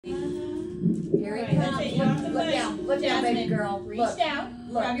Here he comes. Look down. Look down, baby girl. Reach down.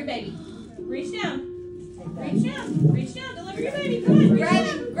 Grab your baby. Reach down. Reach down. Reach down. Deliver your baby. Come on. Grab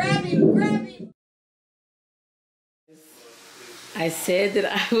him. Grab him. Grab him. I said that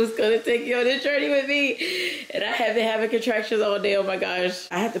I was going to take you on this journey with me, and I have been having contractions all day. Oh my gosh.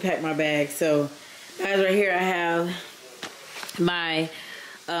 I have to pack my bag. So, guys, right here I have my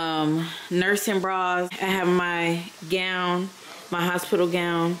nursing bras. I have my gown, my hospital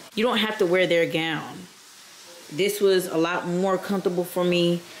gown. You don't have to wear their gown. This was a lot more comfortable for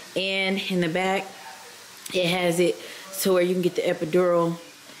me. And in the back, it has it so where you can get the epidural.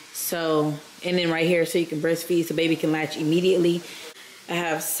 So, and then right here so you can breastfeed so baby can latch immediately. I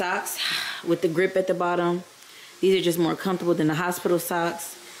have socks with the grip at the bottom. These are just more comfortable than the hospital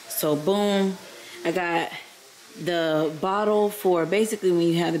socks. So boom, I got the bottle for basically when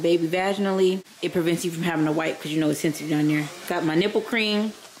you have the baby vaginally. It prevents you from having to wipe because you know it's sensitive down there. Got my nipple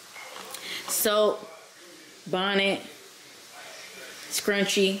cream, soap, bonnet,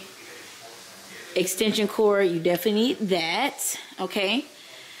 scrunchie, extension cord. You definitely need that, okay?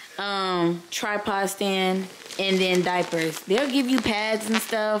 Tripod stand, and then diapers. They'll give you pads and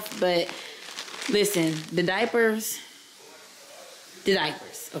stuff, but listen, the diapers,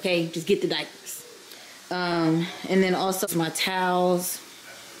 okay? Just get the diapers. And then also my towels,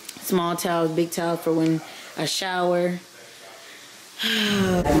 small towels, big towels for when I shower.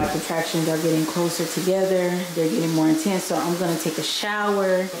 My contractions are getting closer together. They're getting more intense, so I'm gonna take a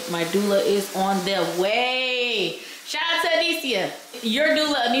shower. My doula is on the way. Shout out to Anicia. Your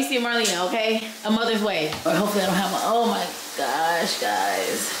doula, Anicia Marlena, okay? A mother's way. Or hopefully I don't have my, oh my gosh,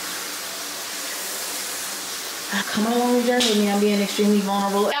 guys. Come on the journey with me. I'm being extremely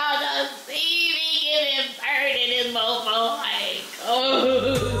vulnerable. Y'all just see me giving birth in this mofo. Like,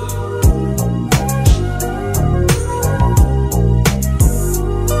 oh.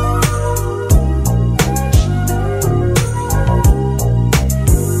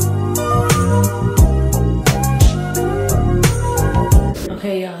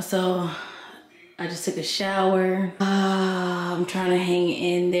 Okay, y'all, so I just took a shower. I'm trying to hang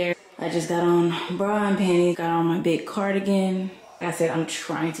in there. I just got on bra and panties, got on my big cardigan. Like I said, I'm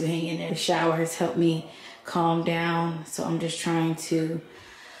trying to hang in there. The shower has helped me calm down, so I'm just trying to,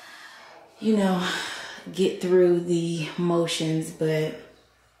 you know, get through the motions. But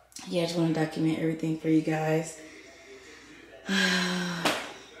yeah, I just want to document everything for you guys.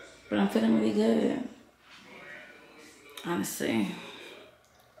 But I'm feeling really good, honestly.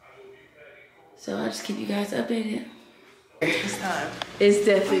 So I'll just keep you guys updated. It's time. It's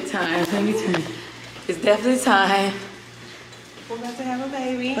definitely time. Let me tell you. It's definitely time. We're about to have a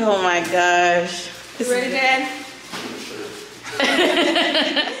baby. Oh my gosh. You ready, Dad?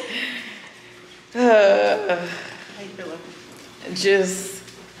 How you feeling? Just,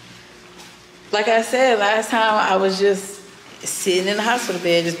 like I said last time, I was just sitting in the hospital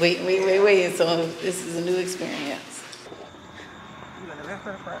bed, just waiting. So this is a new experience. You want to back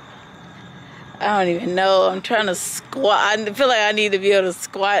or the front? I don't even know. I'm trying to squat. I feel like I need to be able to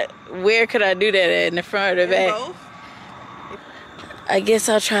squat. Where could I do that at? In the front or the back? Both? I guess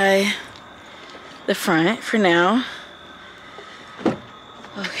I'll try the front for now.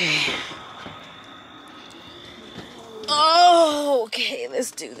 Okay. Oh, okay. Let's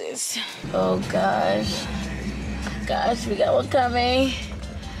do this. Oh, gosh. Gosh, we got one coming.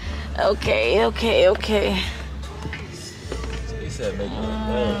 Okay. He said make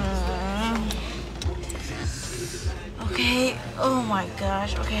it Okay, oh my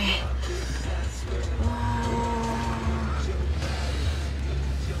gosh, okay.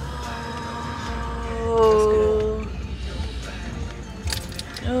 Oh.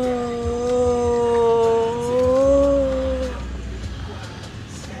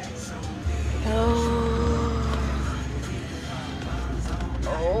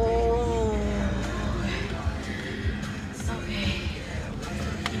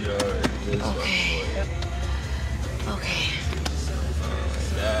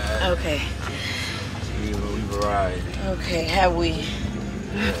 Okay. We've arrived. Okay, have we?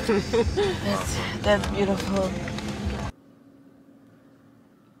 That's beautiful.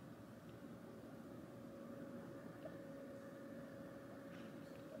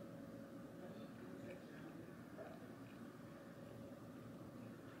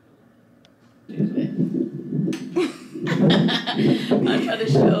 I'm trying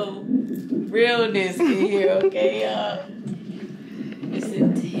to show realness in here, okay, y'all? It's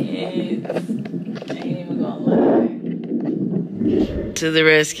intense. I ain't even gonna lie. To the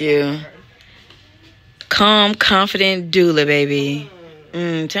rescue. Calm, confident doula, baby.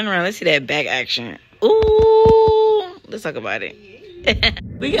 Turn around. Let's see that back action. Ooh. Let's talk about it.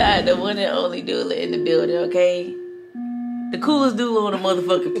 We got the one and only doula in the building, okay? The coolest doula on the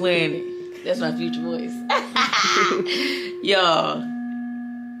motherfucking planet. That's my future voice. Y'all,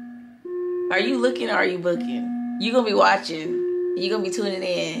 are you looking or are you booking? You gonna be watching. You gonna be tuning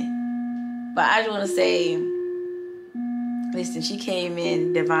in. But I just want to say, listen, she came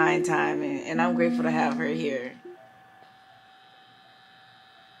in divine timing, and I'm grateful to have her here.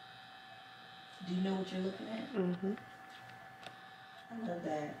 Do you know what you're looking at? Mm-hmm. I love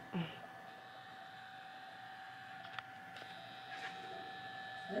that.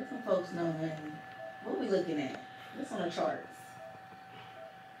 Let some folks know, honey. What we looking at? What's on the charts?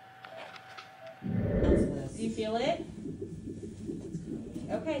 Do you feel it?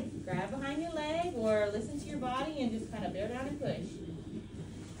 Okay, grab behind your leg or listen to your body and just kind of bear down and push.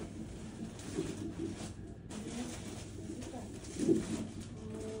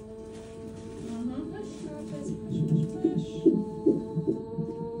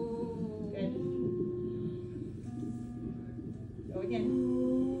 Good. Go again.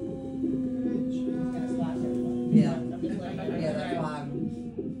 Gonna slash everyone. Yeah. I'm just letting you know. Yeah, that's why.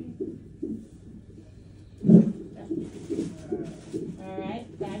 All right,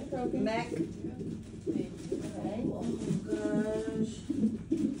 back broken. Neck. Okay. Oh gosh.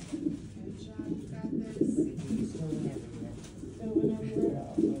 Good job, you got this. So whenever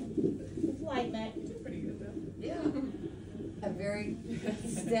it's light, Mac. Pretty good though. Yeah. A very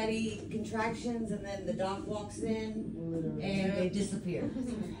steady contractions, and then the dog walks in, and they disappear.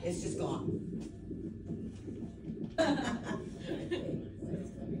 It's just gone.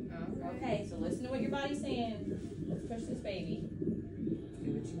 Okay, so listen to what your body's saying. Let's push this baby.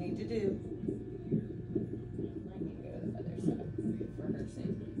 Do what you need to do. I need to go to the other side for her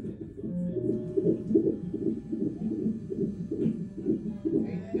sake.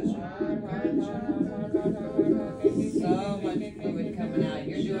 So much fluid coming out.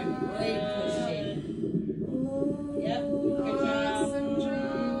 You're doing great pushing. Yep. Good job. Awesome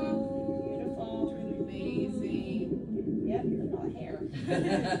job. Beautiful. Doing amazing. Yep, you're not hair.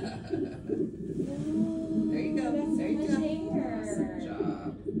 There you go. There you That's go. hair. Awesome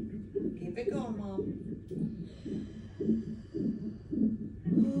job. Keep it going, Mom.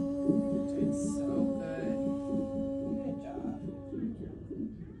 Doing so good. Good job.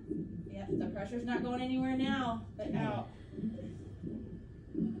 Yep, the pressure's not going anywhere now, but out.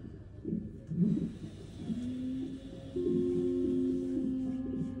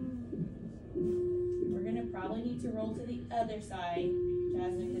 We're gonna probably need to roll to the other side,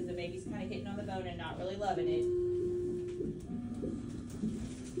 Jasmine, because the baby's kind of hitting on the bone and not really loving it.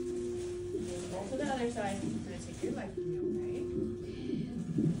 Roll to the other side. I'm gonna take your life from you,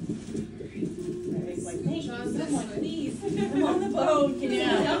 It's like, thank you, John, someone, this please. I'm on the bone. Can you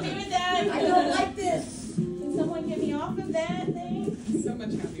help me with that? I don't like this. Can someone get me off of that thing? okay? So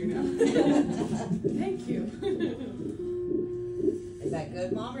much happier now. Thank you. Is that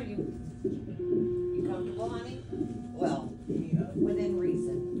good, Mom? Are you comfortable, honey? Well, within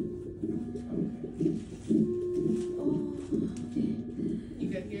reason. You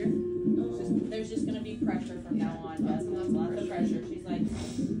good here? There's just gonna be pressure from now on, Jasmine. Lots of pressure. She's like,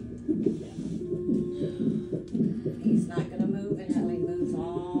 He's not gonna move until he moves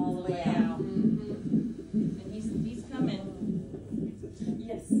all the way out. and he's coming.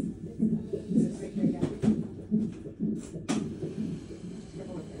 Yes.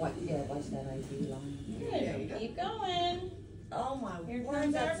 What? Yeah, watch that IV line. Good. Keep going. Oh my Here word,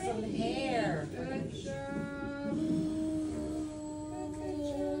 comes that's our some baby. hair. Good job. Good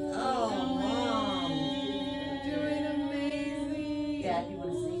job. Oh, Mom. Doing amazing. Dad, you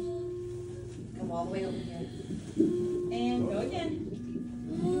wanna see? Come all the way over here. And go again.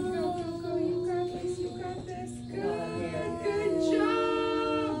 Go, go, go. You got this. You got this. Come on here. Good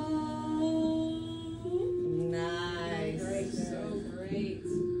job. Nice. So great.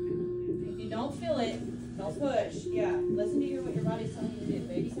 If you don't feel it, don't push. Yeah. Listen to what your body's telling you to do.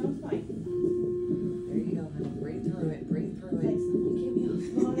 Baby sounds fine. There you go, honey. Breathe through it. Breathe through Like, it. someone get me off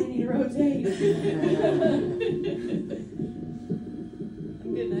the bone. I need to rotate. I'm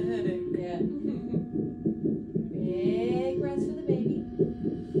getting a headache. Yeah. Big breaths for the baby.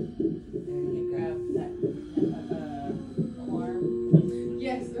 There you go. Grab that alarm.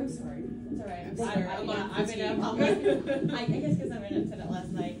 Yes, I'm sorry. It's alright. I'm sorry. I've been up. I guess because I've been up to that last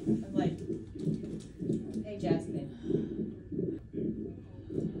night. I was like, hey, Jasmine.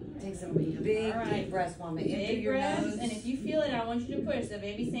 Take some big, All right. deep breaths, Mama. Into Big your breaths. nose. And if you feel it, I want you to push. The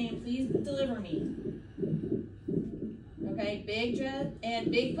baby's saying, please deliver me. Okay, big breath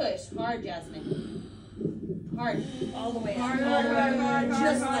and big push. Hard, Jasmine. Hard. All the way out. Hard,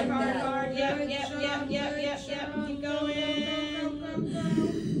 just like that. Yep. Keep going.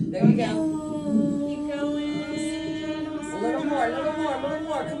 There you go. Keep going. A little more, a little more, a little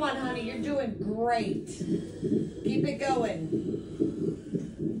more. Come on, honey, you're doing great. Keep it going.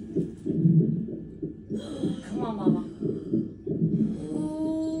 Come on, mama.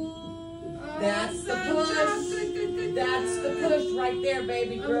 That's the push. That's the push right there,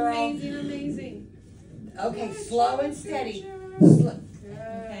 baby girl. Amazing, amazing. Okay, slow and steady. Slow.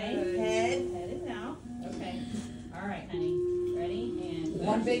 Okay. Head. Head is out. Okay. All right, honey. Ready? And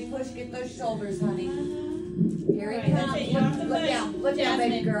One big push. Get those shoulders, honey. Here All it right, that's comes. it. You don't have to Look push. down. Look down,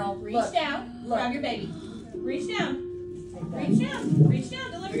 baby Jasmine, girl. Reach Look. down. Look. Grab your baby. Reach down. Reach down. Reach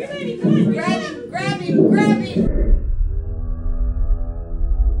down. Deliver your baby. Come on. Reach Grab down. him. Grab him. Grab him.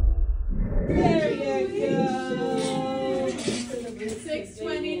 There you go.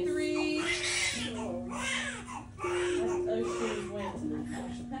 623.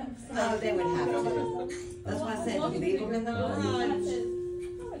 Oh, they would have to. That's why I said leave them in the garage.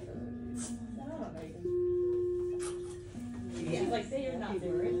 Yeah. Like, say you're not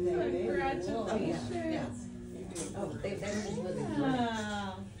doing it. Congratulations. Oh, yeah. Yeah. Oh, they were just moving.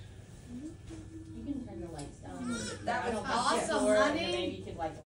 Wow. You can turn the lights down. That was I don't know if awesome, or honey. Maybe you could like